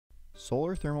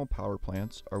Solar thermal power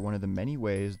plants are one of the many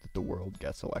ways that the world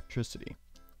gets electricity.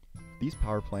 These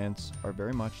power plants are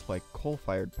very much like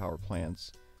coal-fired power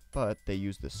plants, but they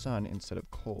use the sun instead of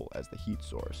coal as the heat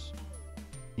source.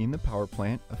 In the power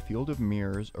plant, a field of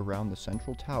mirrors around the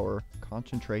central tower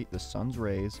concentrate the sun's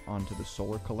rays onto the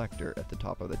solar collector at the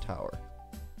top of the tower.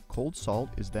 Cold salt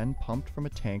is then pumped from a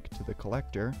tank to the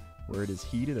collector, where it is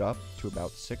heated up to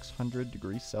about 600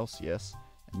 degrees Celsius,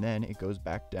 and then it goes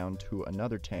back down to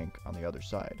another tank on the other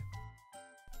side.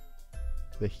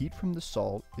 The heat from the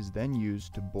salt is then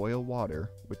used to boil water,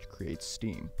 which creates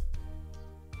steam.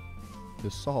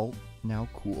 The salt, now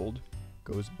cooled,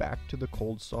 goes back to the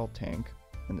cold salt tank,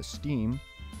 and the steam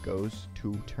goes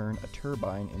to turn a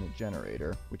turbine in a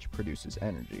generator, which produces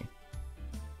energy.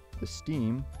 The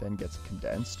steam then gets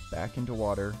condensed back into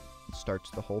water and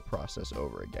starts the whole process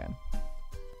over again.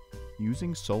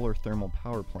 Using solar thermal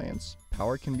power plants,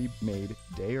 power can be made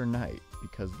day or night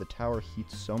because the tower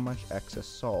heats so much excess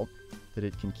salt that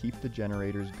it can keep the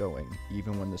generators going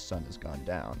even when the sun has gone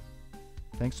down.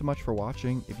 Thanks so much for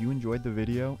watching. If you enjoyed the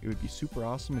video, it would be super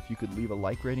awesome if you could leave a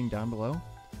like rating down below.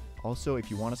 Also, if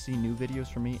you want to see new videos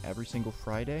from me every single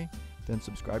Friday, then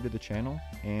subscribe to the channel,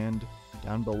 and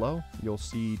down below you'll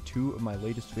see 2 of my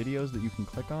latest videos that you can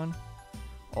click on.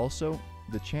 Also,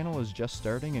 the channel is just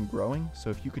starting and growing, so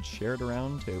if you could share it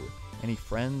around to any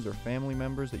friends or family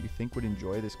members that you think would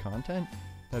enjoy this content,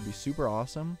 that'd be super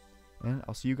awesome, and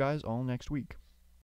I'll see you guys all next week.